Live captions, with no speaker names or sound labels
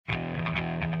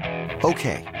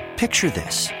Okay, picture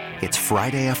this. It's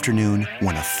Friday afternoon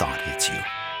when a thought hits you.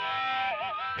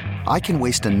 I can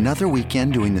waste another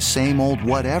weekend doing the same old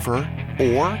whatever,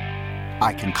 or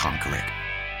I can conquer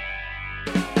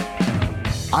it.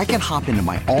 I can hop into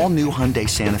my all-new Hyundai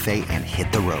Santa Fe and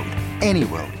hit the road. Any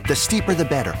road. The steeper, the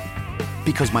better.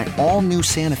 Because my all-new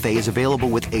Santa Fe is available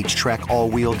with H-Track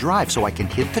all-wheel drive, so I can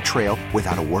hit the trail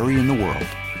without a worry in the world.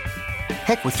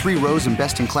 Heck, with 3 rows and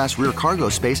best-in-class rear cargo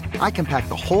space, I can pack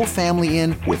the whole family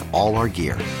in with all our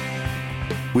gear.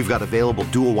 We've got available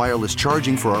dual wireless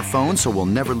charging for our phones, so we'll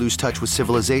never lose touch with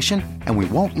civilization, and we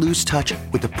won't lose touch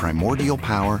with the primordial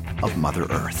power of Mother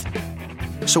Earth.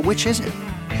 So which is it?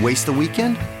 Waste the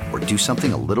weekend or do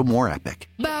something a little more epic?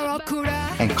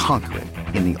 And conquer it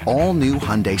in the all-new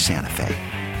Hyundai Santa Fe.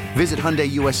 Visit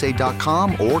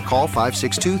HyundaiUSA.com or call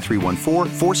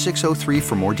 562-314-4603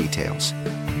 for more details.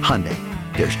 Hyundai,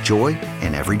 there's joy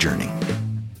in every journey.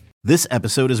 This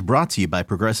episode is brought to you by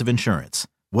Progressive Insurance.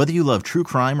 Whether you love true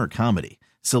crime or comedy,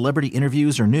 celebrity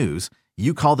interviews or news,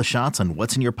 you call the shots on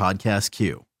what's in your podcast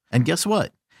queue. And guess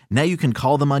what? Now you can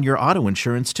call them on your auto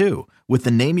insurance too with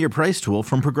the Name Your Price tool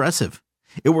from Progressive.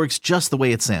 It works just the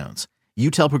way it sounds. You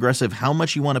tell Progressive how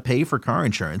much you want to pay for car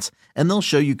insurance, and they'll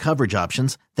show you coverage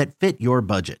options that fit your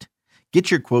budget. Get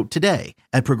your quote today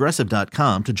at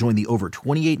Progressive.com to join the over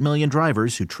 28 million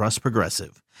drivers who trust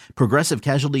Progressive. Progressive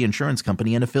Casualty Insurance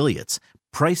Company and Affiliates.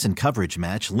 Price and coverage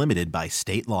match limited by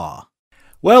state law.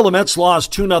 Well, the Mets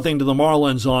lost 2-0 to the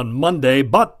Marlins on Monday,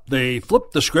 but they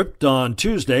flipped the script on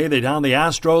Tuesday. They downed the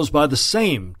Astros by the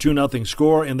same 2-0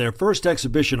 score in their first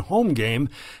exhibition home game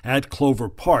at Clover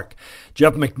Park.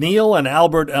 Jeff McNeil and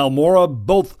Albert Almora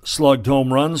both slugged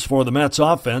home runs for the Mets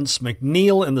offense.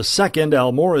 McNeil in the second,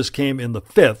 Almora's came in the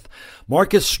fifth.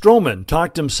 Marcus Stroman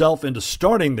talked himself into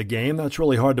starting the game. That's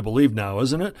really hard to believe now,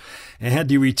 isn't it? And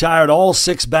he retired all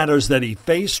 6 batters that he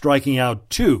faced, striking out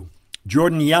 2.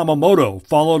 Jordan Yamamoto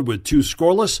followed with 2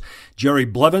 scoreless. Jerry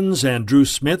Blevins and Drew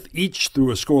Smith each threw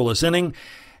a scoreless inning.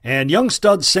 And young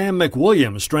stud Sam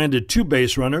McWilliams stranded 2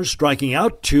 base runners, striking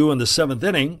out 2 in the 7th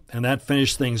inning, and that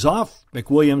finished things off,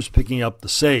 McWilliams picking up the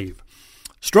save.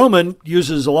 Stroman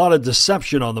uses a lot of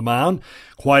deception on the mound,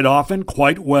 quite often,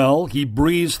 quite well. He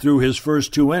breezed through his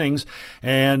first 2 innings,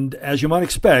 and as you might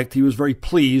expect, he was very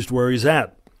pleased where he's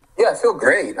at. Yeah, I feel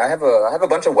great. I have a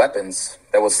bunch of weapons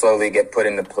that will slowly get put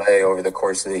into play over the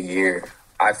course of the year.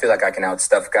 I feel like I can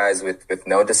outstuff guys with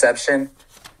no deception.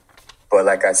 But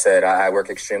like I said, I work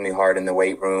extremely hard in the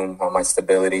weight room on my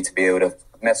stability to be able to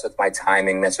mess with my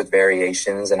timing, mess with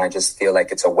variations, and I just feel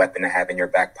like it's a weapon to have in your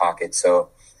back pocket. So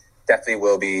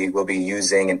definitely will be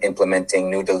using and implementing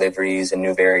new deliveries and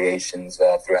new variations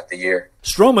throughout the year.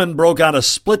 Stroman broke out a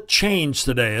split change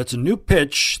today. It's a new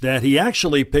pitch that he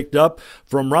actually picked up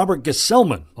from Robert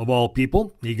Gesellman, of all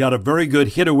people. He got a very good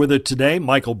hitter with it today,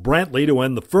 Michael Brantley, to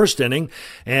end the first inning,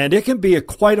 and it can be a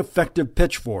quite effective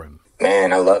pitch for him.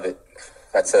 Man, I love it.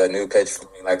 That's a new pitch for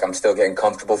me. Like, I'm still getting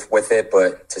comfortable with it,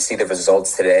 but to see the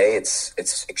results today, it's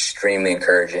extremely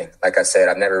encouraging. Like I said,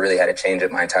 I've never really had a change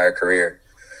it my entire career.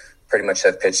 Pretty much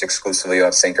have pitched exclusively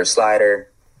off sinker slider.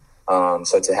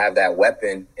 So to have that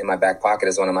weapon in my back pocket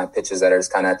is one of my pitches that is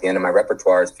kind of at the end of my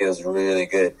repertoire. It feels really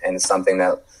good. And it's something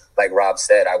that, like Rob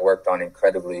said, I worked on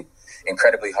incredibly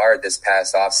hard this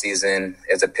past offseason.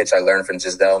 It's a pitch I learned from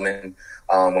Gisdelman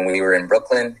when we were in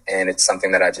Brooklyn. And it's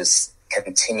something that I just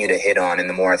continue to hit on, and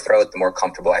the more I throw it, the more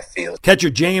comfortable I feel. Catcher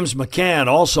James McCann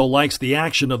also likes the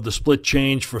action of the split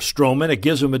change for Stroman. It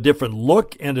gives him a different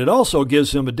look, and it also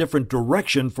gives him a different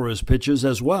direction for his pitches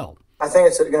as well. I think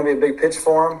it's going to be a big pitch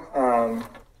for him.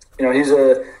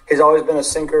 He's always been a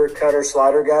sinker, cutter,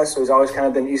 slider guy, so he's always kind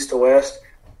of been east to west.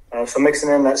 So mixing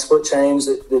in that split change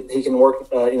that he can work,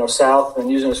 south,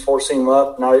 and using his 4-seam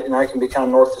up, now he can be kind of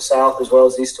north to south as well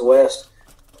as east to west.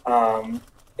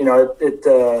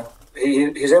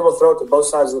 He's able to throw it to both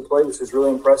sides of the plate, which is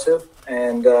really impressive.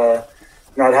 And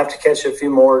I'd have to catch it a few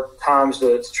more times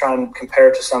to try and compare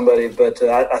it to somebody. But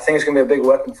I think it's going to be a big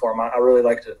weapon for him. I really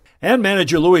liked it. And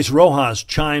manager Luis Rojas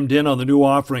chimed in on the new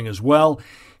offering as well.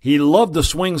 He loved the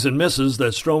swings and misses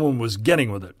that Stroman was getting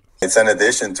with it. It's an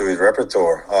addition to his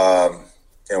repertoire.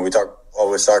 We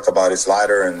always talked about his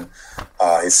slider and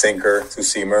his sinker,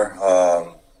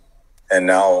 2-seamer. And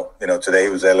now, today he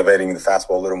was elevating the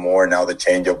fastball a little more. Now the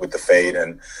changeup with the fade,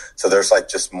 and so there's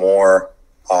just more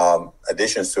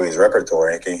additions to his repertoire.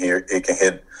 He can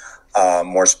hit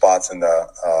more spots in the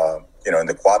in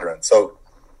the quadrant. So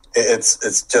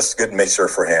it's just a good mixture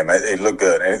for him. It looked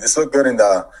good, and it's looked good in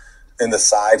the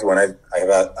sides when I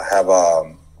have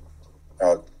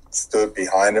stood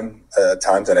behind him at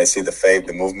times, and I see the fade,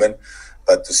 the movement.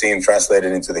 But to see him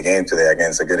translated into the game today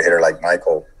against a good hitter like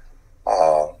Michael.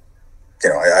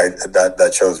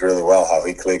 That shows really well how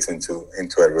he clicks into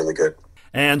it really good.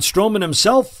 And Stroman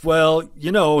himself, well,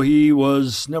 he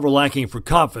was never lacking for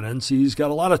confidence. He's got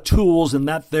a lot of tools in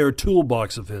that there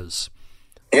toolbox of his.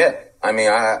 Yeah, I mean,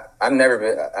 I've never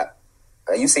been.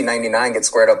 You see 99 get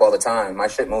squared up all the time. My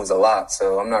shit moves a lot,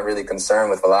 so I'm not really concerned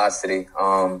with velocity.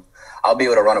 I'll be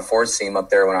able to run a 4-seam up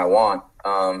there when I want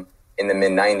in the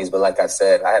mid-90s, but like I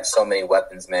said, I have so many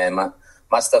weapons, man.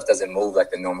 My stuff doesn't move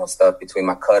like the normal stuff between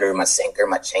my cutter, my sinker,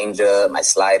 my changeup, my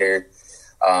slider.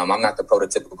 I'm not the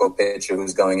prototypical pitcher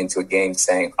who's going into a game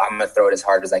saying, I'm going to throw it as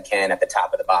hard as I can at the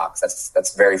top of the box.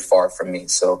 That's very far from me.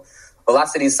 So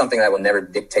velocity is something I will never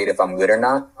dictate if I'm good or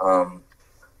not.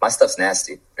 My stuff's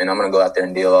nasty, and I'm going to go out there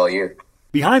and deal all year.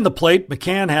 Behind the plate,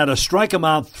 McCann had a strike him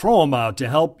out, throw him out to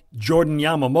help Jordan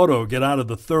Yamamoto get out of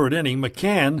the third inning.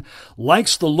 McCann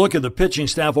likes the look of the pitching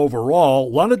staff overall. A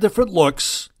lot of different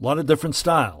looks, a lot of different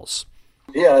styles.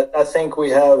 Yeah, I think we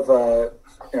have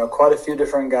quite a few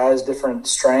different guys, different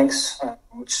strengths,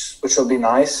 which will be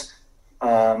nice.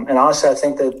 And honestly, I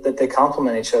think that they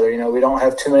complement each other. We don't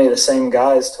have too many of the same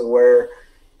guys to where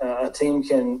a team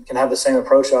can have the same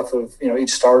approach off of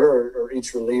each starter or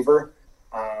each reliever.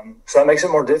 So that makes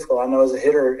it more difficult. I know as a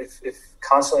hitter, if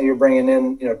constantly you're bringing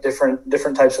in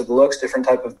different types of looks, different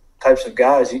types of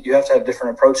guys, you have to have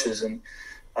different approaches, and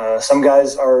some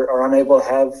guys are unable to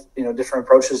have different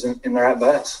approaches in their at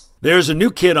bats. There's a new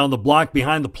kid on the block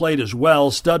behind the plate as well,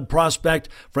 stud prospect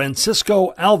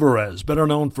Francisco Alvarez, better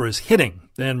known for his hitting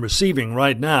than receiving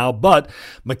right now. But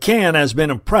McCann has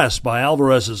been impressed by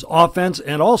Alvarez's offense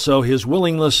and also his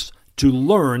willingness to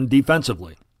learn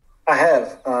defensively. I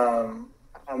have.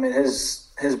 I mean,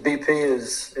 his BP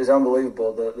is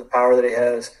unbelievable, the power that he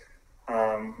has.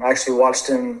 I actually watched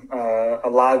him a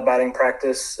live batting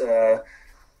practice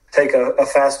take a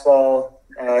fastball.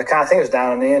 I think it was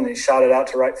down and in, and he shot it out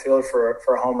to right field for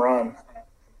a home run.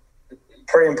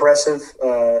 Pretty impressive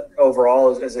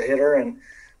overall as a hitter, and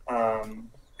I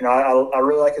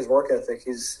really like his work ethic.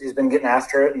 He's been getting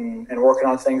after it and working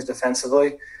on things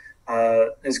defensively.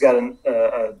 He's got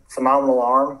a phenomenal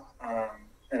arm,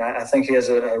 and I think he has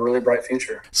a really bright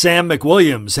future. Sam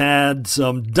McWilliams had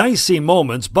some dicey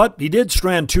moments, but he did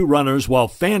strand 2 runners while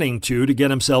fanning 2 to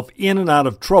get himself in and out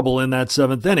of trouble in that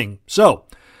 7th inning. So,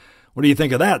 what do you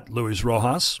think of that, Luis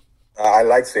Rojas? I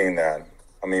like seeing that.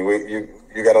 I mean,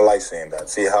 you gotta like seeing that.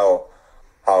 See how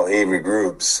he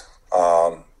regroups.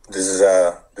 This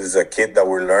is a kid that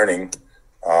we're learning.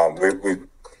 We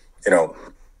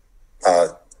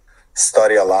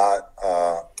study a lot,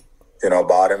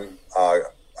 about him.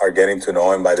 Are getting to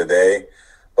know him by the day,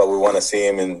 but we want to see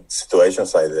him in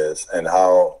situations like this and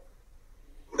how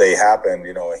they happen.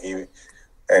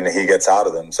 He gets out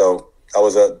of them. So I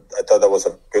thought that was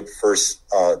a good first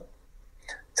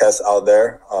test out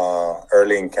there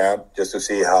early in camp, just to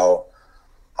see how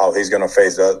he's going to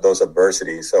face those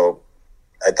adversities. So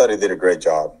I thought he did a great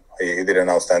job. He did an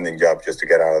outstanding job just to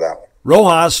get out of that one.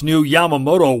 Rojas knew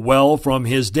Yamamoto well from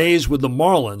his days with the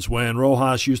Marlins when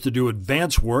Rojas used to do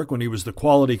advance work when he was the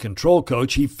quality control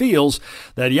coach. He feels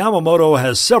that Yamamoto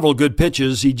has several good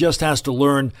pitches. He just has to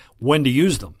learn when to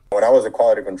use them. When I was a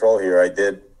quality control here, I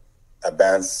did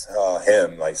advance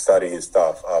him, like study his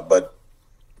stuff. But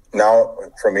now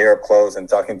from here up close and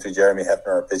talking to Jeremy Hefner,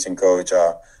 our pitching coach,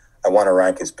 I want to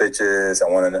rank his pitches. I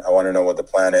want to know what the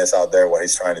plan is out there, what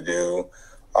he's trying to do.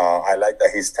 I like that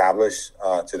he established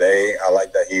today. I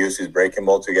like that he used his breaking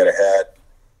ball to get ahead.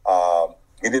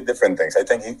 He did different things. I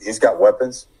think he's got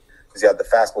weapons. He's got the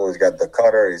fastball. He's got the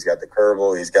cutter. He's got the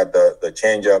curveball. He's got the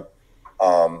changeup.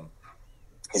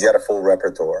 He's got a full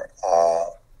repertoire.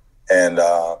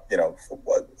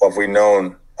 What we've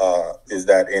known is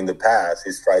that in the past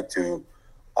he's tried to,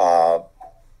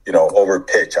 over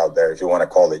pitch out there, if you want to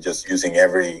call it, just using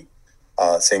every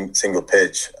single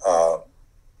pitch.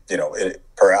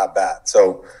 Per at bat.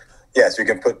 So, yes, you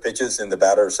can put pitches in the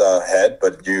batter's head,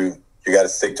 but you got to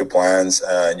stick to plans,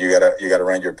 and you got to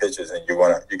run your pitches, and you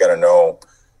got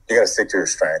to stick to your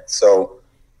strength. So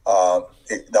that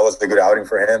was a good outing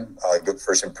for him. Good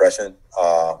first impression.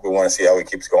 We want to see how he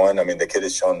keeps going. I mean, the kid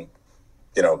has shown,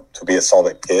 to be a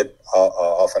solid kid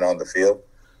off and on the field.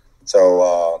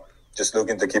 So just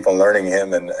looking to keep on learning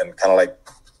him and kind of like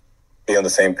be on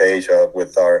the same page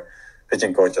with our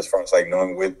pitching coach as far as like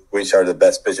knowing which are the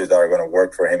best pitches that are going to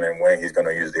work for him and when he's going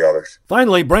to use the others.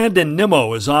 Finally, Brandon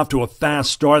Nimmo is off to a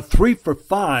fast start, 3 for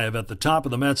 5 at the top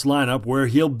of the Mets lineup, where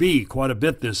he'll be quite a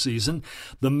bit this season.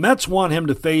 The Mets want him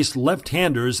to face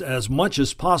left-handers as much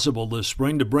as possible this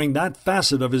spring to bring that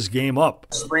facet of his game up.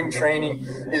 Spring training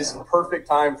is the perfect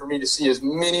time for me to see as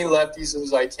many lefties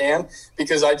as I can,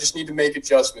 because I just need to make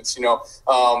adjustments.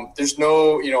 There's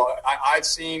no, I've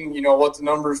seen, what the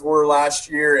numbers were last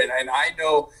year, and I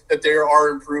know that there are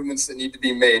improvements that need to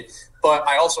be made. But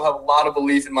I also have a lot of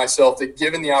belief in myself that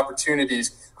given the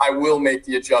opportunities, I will make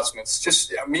the adjustments.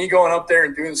 Just me going up there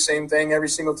and doing the same thing every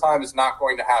single time is not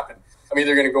going to happen. I'm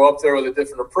either going to go up there with a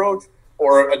different approach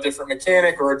or a different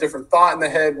mechanic or a different thought in the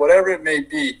head, whatever it may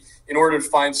be, in order to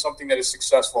find something that is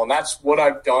successful. And that's what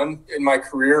I've done in my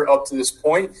career up to this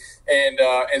point.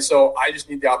 And so I just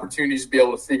need the opportunities to be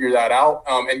able to figure that out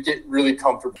and get really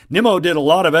comfortable. Nimmo did a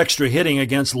lot of extra hitting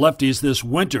against lefties this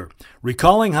winter,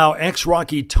 recalling how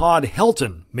ex-Rocky Todd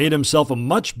Helton made himself a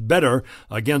much better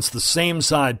against the same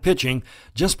side pitching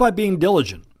just by being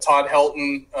diligent. Todd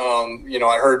Helton,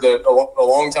 I heard that a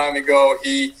long time ago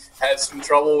he had some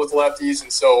trouble with lefties,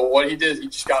 and so what he did, he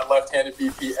just got left-handed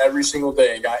BP every single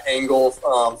day. He got angle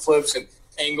flips and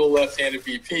angle left-handed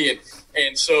BP,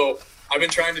 and so I've been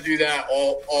trying to do that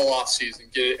all off season,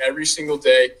 get it every single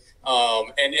day,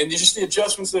 and just the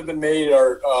adjustments that have been made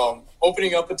are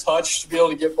opening up a touch to be able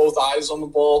to get both eyes on the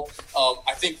ball.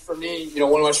 I think for me,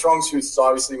 one of my strong suits is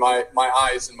obviously my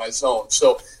eyes and my zone,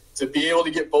 so to be able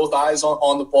to get both eyes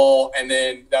on the ball, and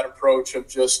then that approach of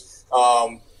just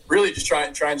really just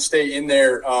trying to stay in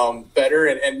there better.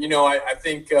 And I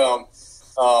think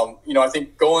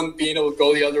being able to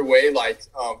go the other way, like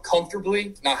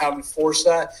comfortably, not having to force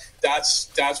that's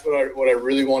what I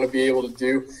really want to be able to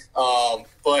do.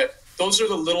 But those are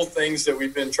the little things that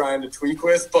we've been trying to tweak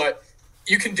with. But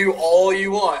you can do all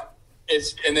you want,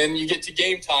 and then you get to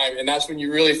game time, and that's when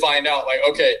you really find out, like,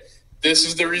 okay, this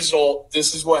is the result.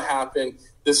 This is what happened.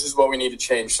 This is what we need to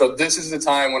change. So this is the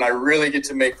time when I really get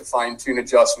to make the fine-tune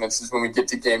adjustments, is when we get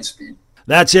to game speed.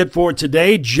 That's it for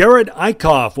today. Jerad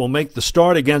Eickhoff will make the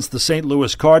start against the St.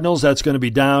 Louis Cardinals. That's going to be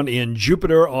down in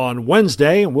Jupiter on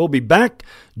Wednesday, and we'll be back.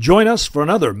 Join us for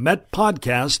another Met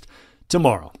podcast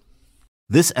tomorrow.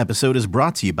 This episode is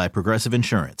brought to you by Progressive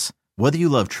Insurance. Whether you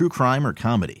love true crime or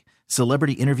comedy,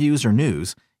 celebrity interviews or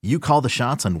news, you call the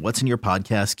shots on what's in your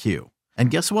podcast queue. And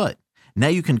guess what? Now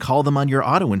you can call them on your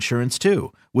auto insurance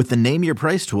too with the Name Your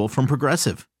Price tool from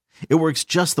Progressive. It works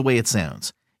just the way it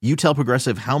sounds. You tell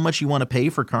Progressive how much you want to pay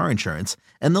for car insurance,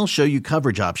 and they'll show you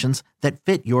coverage options that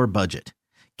fit your budget.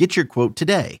 Get your quote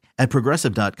today at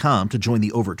Progressive.com to join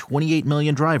the over 28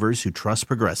 million drivers who trust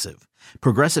Progressive.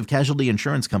 Progressive Casualty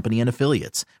Insurance Company and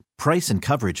Affiliates. Price and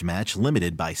coverage match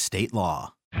limited by state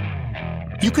law.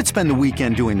 You could spend the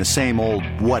weekend doing the same old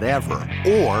whatever,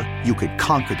 or you could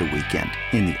conquer the weekend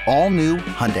in the all-new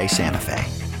Hyundai Santa Fe.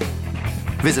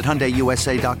 Visit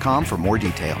HyundaiUSA.com for more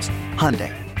details.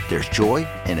 Hyundai, there's joy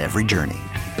in every journey.